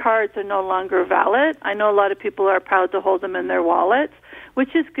donor cards are no longer valid. I know a lot of people are proud to hold them in their wallets,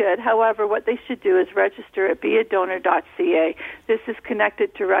 which is good. However, what they should do is register at beadonor.ca. This is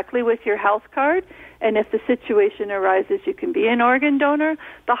connected directly with your health card, and if the situation arises you can be an organ donor,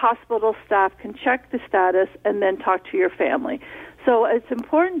 the hospital staff can check the status and then talk to your family. So it's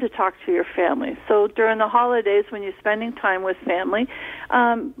important to talk to your family. So during the holidays when you're spending time with family,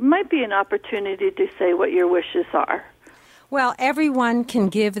 might be an opportunity to say what your wishes are. Well, everyone can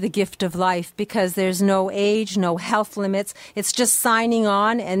give the gift of life because there's no age, no health limits. It's just signing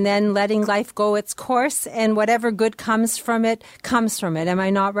on and then letting life go its course, and whatever good comes from it, comes from it. Am I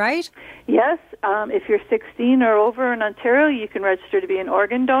not right? Yes. If you're 16 or over in Ontario, you can register to be an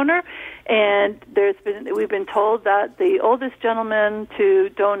organ donor. And we've been told that the oldest gentleman to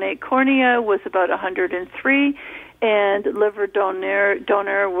donate cornea was about 103. and liver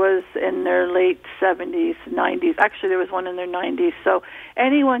donor was in their late 70s, 90s. Actually, there was one in their 90s. So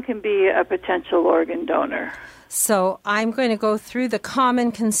anyone can be a potential organ donor. So I'm going to go through the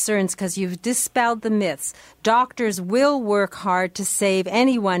common concerns because you've dispelled the myths. Doctors will work hard to save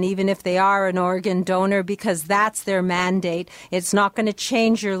anyone, even if they are an organ donor, because that's their mandate. It's not going to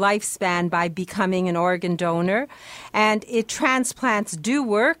change your lifespan by becoming an organ donor. And transplants do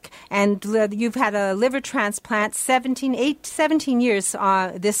work. And you've had a liver transplant 17 years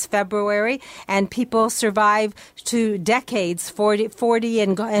this February, and people survive to decades, 40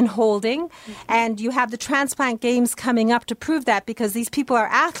 and holding. And you have the transplant games coming up to prove that, because these people are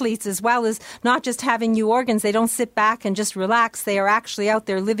athletes as well as not just having new organs. They don't sit back and just relax. They are actually out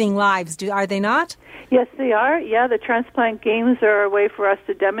there living lives. Are they not? Yes, they are. Yeah, the transplant games are a way for us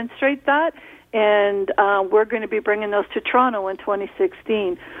to demonstrate that. And we're going to be bringing those to Toronto in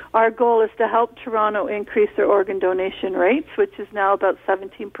 2016. Our goal is to help Toronto increase their organ donation rates, which is now about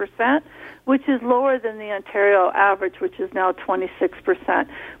 17%, which is lower than the Ontario average, which is now 26%,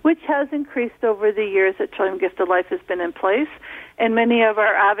 which has increased over the years that Trillium Gift of Life has been in place. And many of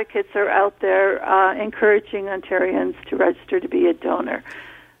our advocates are out there encouraging Ontarians to register to be a donor.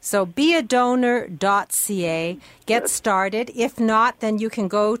 So beadonor.ca, get started. If not, then you can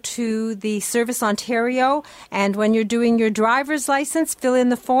go to the Service Ontario, and when you're doing your driver's license, fill in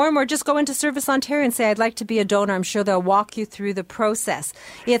the form, or just go into Service Ontario and say, I'd like to be a donor. I'm sure they'll walk you through the process.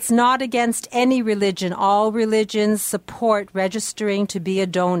 It's not against any religion. All religions support registering to be a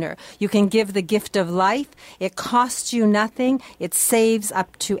donor. You can give the gift of life. It costs you nothing. It saves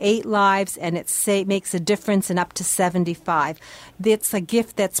up to 8 lives, and it makes a difference in up to 75. It's a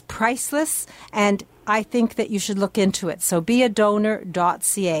gift that's priceless, and I think that you should look into it. So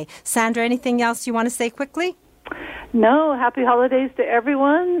beadonor.ca. Sandra, anything else you want to say quickly? No. Happy holidays to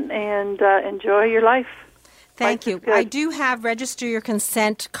everyone, and enjoy your life. Thank you. I do have register your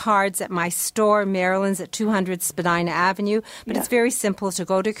consent cards at my store, Maryland's at 200 Spadina Avenue, but it's very simple to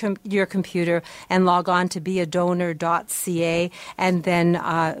go to your computer and log on to beadonor.ca and then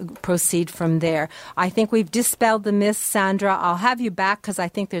proceed from there. I think we've dispelled the myths, Sandra. I'll have you back because I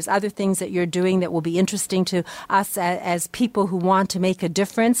think there's other things that you're doing that will be interesting to us as people who want to make a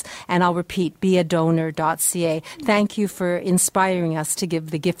difference, and I'll repeat, beadonor.ca. Thank you for inspiring us to give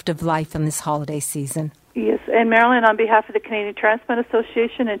the gift of life in this holiday season. Yes, and Marilyn, on behalf of the Canadian Transplant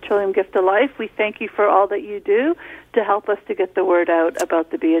Association and Trillium Gift of Life, we thank you for all that you do to help us to get the word out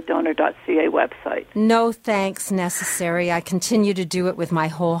about the beadonor.ca website. No thanks necessary. I continue to do it with my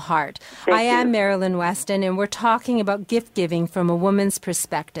whole heart. I am Marilyn Weston, and we're talking about gift giving from a woman's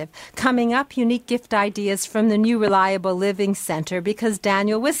perspective. Coming up, unique gift ideas from the new Reliable Living Centre, because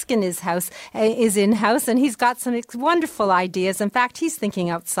Daniel Wiskin is in-house, and he's got some wonderful ideas. In fact, he's thinking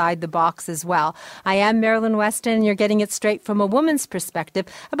outside the box as well. I am Marilyn Weston, and you're getting it straight from a woman's perspective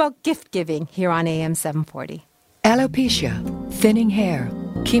about gift giving here on AM 740. Alopecia, thinning hair,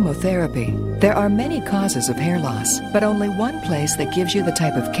 chemotherapy. There are many causes of hair loss, but only one place that gives you the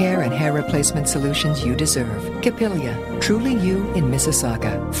type of care and hair replacement solutions you deserve. Capilia, Truly You in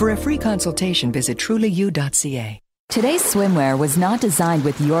Mississauga. For a free consultation, visit trulyu.ca. Today's swimwear was not designed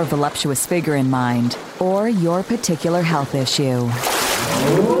with your voluptuous figure in mind or your particular health issue.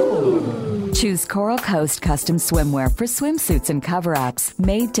 Choose Coral Coast custom swimwear for swimsuits and cover-ups,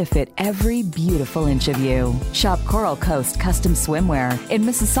 made to fit every beautiful inch of you. Shop Coral Coast custom swimwear in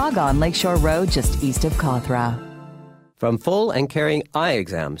Mississauga on Lakeshore Road, just east of Cawthra. From full and caring eye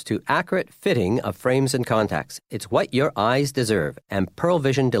exams to accurate fitting of frames and contacts, it's what your eyes deserve, and Pearl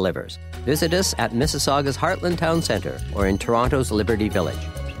Vision delivers. Visit us at Mississauga's Heartland Town Centre or in Toronto's Liberty Village.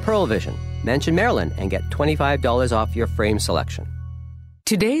 Pearl Vision. Mention Marilyn and get $25 off your frame selection.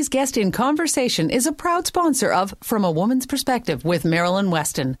 Today's guest in conversation is a proud sponsor of From a Woman's Perspective with Marilyn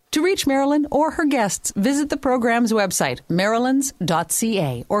Weston. To reach Marilyn or her guests, visit the program's website,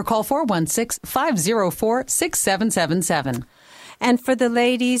 marilyns.ca, or call 416-504-6777. And for the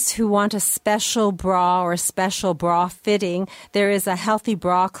ladies who want a special bra or a special bra fitting, there is a healthy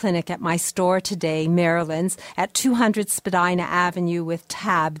bra clinic at my store today, Maryland's, at 200 Spadina Avenue with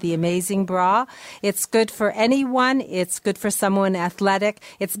Tab, the amazing bra. It's good for anyone. It's good for someone athletic.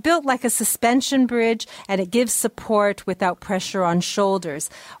 It's built like a suspension bridge, and it gives support without pressure on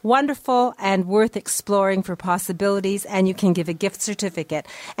shoulders. Wonderful and worth exploring for possibilities, and you can give a gift certificate.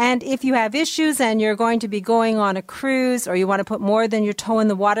 And if you have issues and you're going to be going on a cruise, or you want to put more than your toe in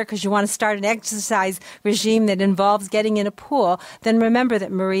the water because you want to start an exercise regime that involves getting in a pool, then remember that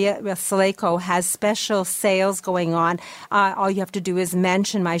Maria Saleko has special sales going on. All you have to do is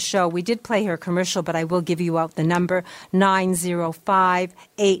mention my show. We did play her commercial, but I will give you out the number,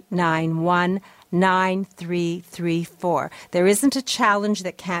 905-891 9334. There isn't a challenge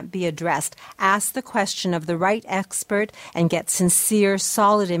that can't be addressed. Ask the question of the right expert and get sincere,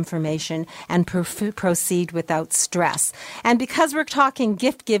 solid information and proceed without stress. And because we're talking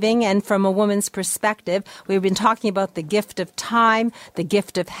gift giving and from a woman's perspective, we've been talking about the gift of time, the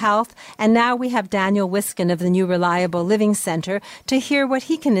gift of health, and now we have Daniel Wiskin of the New Reliable Living Center to hear what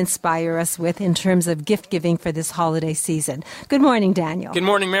he can inspire us with in terms of gift giving for this holiday season. Good morning, Daniel. Good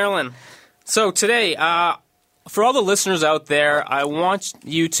morning, Marilyn. So today, for all the listeners out there, I want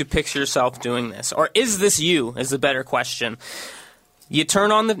you to picture yourself doing this. Or is this you, is the better question. You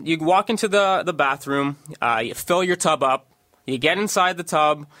you walk into the bathroom, you fill your tub up, you get inside the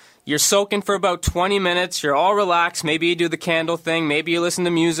tub, you're soaking for about 20 minutes, you're all relaxed, maybe you do the candle thing, maybe you listen to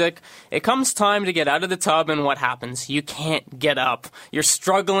music. It comes time to get out of the tub, and what happens? You can't get up. You're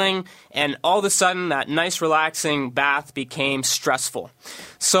struggling, and all of a sudden that nice relaxing bath became stressful.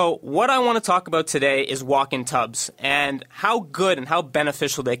 So what I want to talk about today is walk-in tubs and how good and how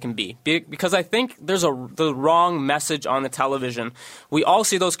beneficial they can be. Because I think there's the wrong message on the television. We all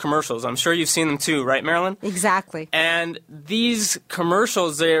see those commercials. I'm sure you've seen them too, right, Marilyn? Exactly. And these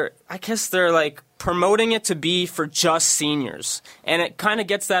commercials, they're like promoting it to be for just seniors. And it kind of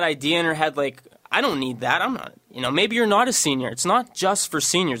gets that idea in her head like, I don't need that. I'm not, maybe you're not a senior. It's not just for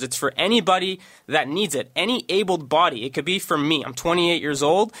seniors. It's for anybody that needs it. Any abled body. It could be for me. I'm 28 years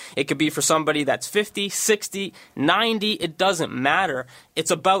old. It could be for somebody that's 50, 60, 90. It doesn't matter.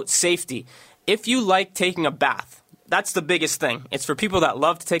 It's about safety. If you like taking a bath, that's the biggest thing. It's for people that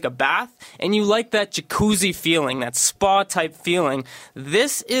love to take a bath, and you like that jacuzzi feeling, that spa-type feeling.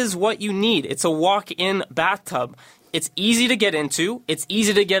 This is what you need. It's a walk-in bathtub. It's easy to get into, it's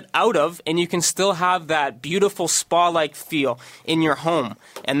easy to get out of, and you can still have that beautiful spa-like feel in your home.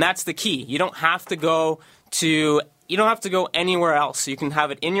 And that's the key. You don't have to go anywhere else. You can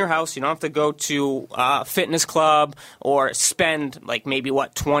have it in your house. You don't have to go to a fitness club or spend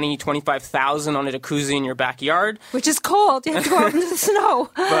 $20,000-$25,000 on a jacuzzi in your backyard. Which is cold. You have to go out into the snow.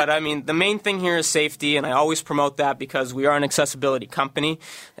 But the main thing here is safety, and I always promote that because we are an accessibility company.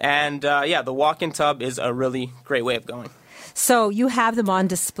 And the walk-in tub is a really great way of going. So you have them on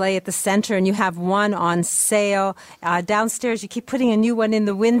display at the center, and you have one on sale. Downstairs, you keep putting a new one in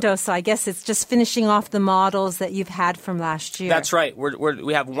the window, so I guess it's just finishing off the models that you've had from last year. That's right.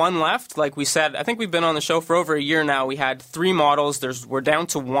 We have one left. Like we said, I think we've been on the show for over a year now. We had 3 models. We're down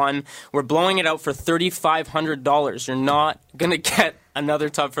to 1. We're blowing it out for $3,500. You're not going to get another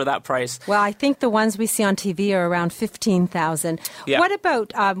tub for that price. Well, I think the ones we see on TV are around $15,000. Yeah. What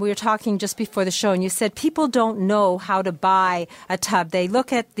about, we were talking just before the show, and you said people don't know how to buy a tub. They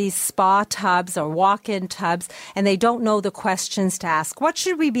look at these spa tubs or walk-in tubs, and they don't know the questions to ask. What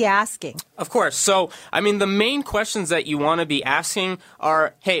should we be asking? Of course. So, the main questions that you want to be asking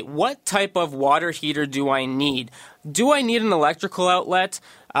are, hey, what type of water heater do I need? Do I need an electrical outlet?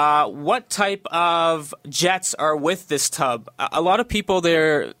 What type of jets are with this tub? A lot of people,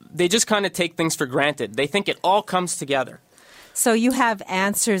 they just kind of take things for granted. They think it all comes together. So you have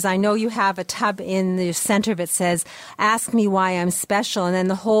answers. I know you have a tub in the center that says, ask me why I'm special. And then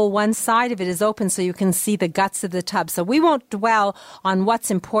the whole one side of it is open so you can see the guts of the tub. So we won't dwell on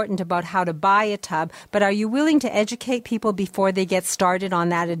what's important about how to buy a tub, but are you willing to educate people before they get started on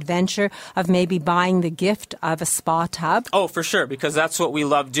that adventure of maybe buying the gift of a spa tub? Oh, for sure, because that's what we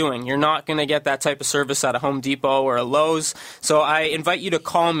love doing. You're not going to get that type of service at a Home Depot or a Lowe's. So I invite you to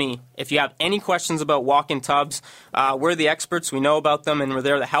call me if you have any questions about walk-in tubs. We're the experts. We know about them, and we're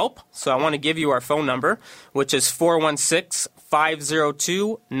there to help. So I want to give you our phone number, which is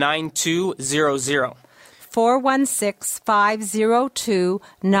 416-502-9200.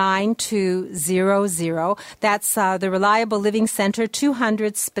 416-502-9200. That's the Reliable Living Center,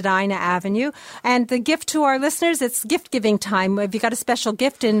 200 Spadina Avenue. And the gift to our listeners, it's gift-giving time. Have you got a special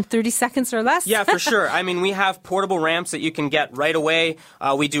gift in 30 seconds or less? Yeah, for sure. We have portable ramps that you can get right away.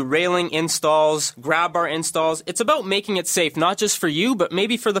 We do railing installs, grab bar installs. It's about making it safe, not just for you, but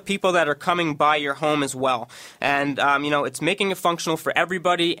maybe for the people that are coming by your home as well. And, it's making it functional for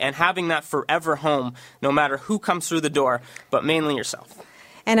everybody and having that forever home, no matter who comes through the door, but mainly yourself.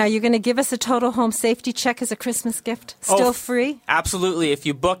 And are you going to give us a total home safety check as a Christmas gift? Still free? Absolutely. If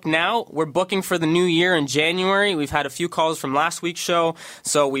you book now, we're booking for the new year in January. We've had a few calls from last week's show,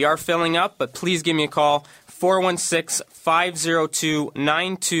 so we are filling up, but please give me a call,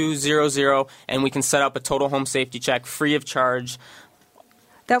 416-502-9200, and we can set up a total home safety check free of charge.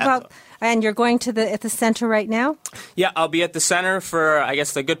 And you're going to at the center right now? Yeah, I'll be at the center for, I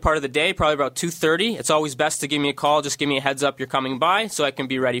guess, the good part of the day, probably about 2:30. It's always best to give me a call. Just give me a heads up you're coming by so I can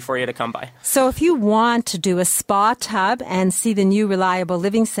be ready for you to come by. So if you want to do a spa tub and see the new Reliable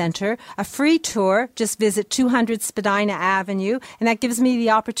Living Center, a free tour, just visit 200 Spadina Avenue, and that gives me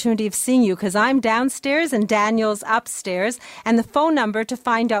the opportunity of seeing you because I'm downstairs and Daniel's upstairs. And the phone number to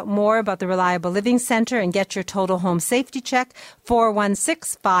find out more about the Reliable Living Center and get your total home safety check,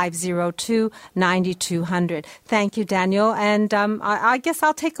 416-502-9200. Thank you, Daniel. And I guess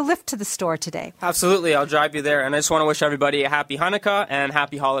I'll take a lift to the store today. Absolutely. I'll drive you there. And I just want to wish everybody a happy Hanukkah and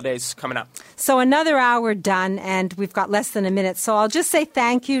happy holidays coming up. So another hour done, and we've got less than a minute. So I'll just say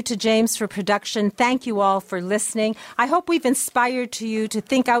thank you to James for production. Thank you all for listening. I hope we've inspired you to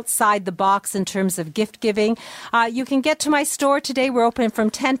think outside the box in terms of gift giving. You can get to my store today. We're open from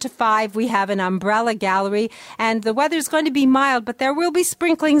 10 to 5. We have an umbrella gallery, and the weather's going to be mild, but there will be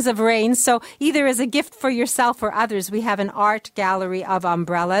sprinklings of rain. So either as a gift for yourself or others, we have an art gallery of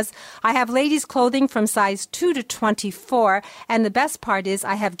umbrellas. I have ladies' clothing from size 2 to 24, and the best part is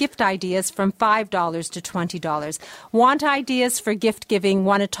I have gift ideas from $5 to $20. Want ideas for gift giving?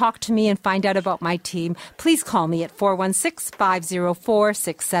 Want to talk to me and find out about my team? Please call me at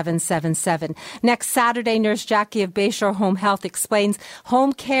 416-504-6777. Next Saturday, Nurse Jackie of Bayshore Home Health explains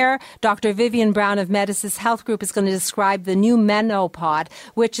home care. Dr. Vivian Brown of Medisys Health Group is going to describe the new Menopod,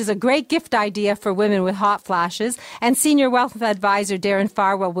 which is a great gift idea for women with hot flashes. And Senior Wealth Advisor Darren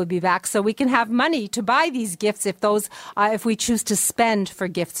Farwell will be back so we can have money to buy these gifts if we choose to spend for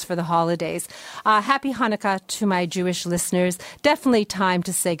gifts for the holidays. Happy Hanukkah to my Jewish listeners. Definitely time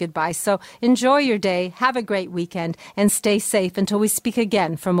to say goodbye. So enjoy your day, have a great weekend, and stay safe until we speak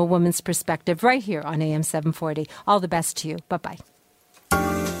again from a woman's perspective right here on AM 740. All the best to you. Bye-bye.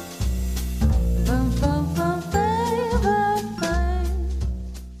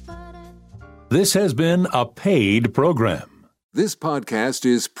 This has been a paid program. This podcast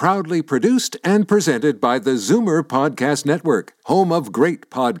is proudly produced and presented by the Zoomer Podcast Network, home of great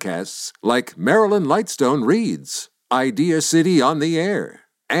podcasts like Marilyn Lightstone Reads, Idea City on the Air,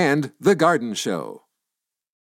 and The Garden Show.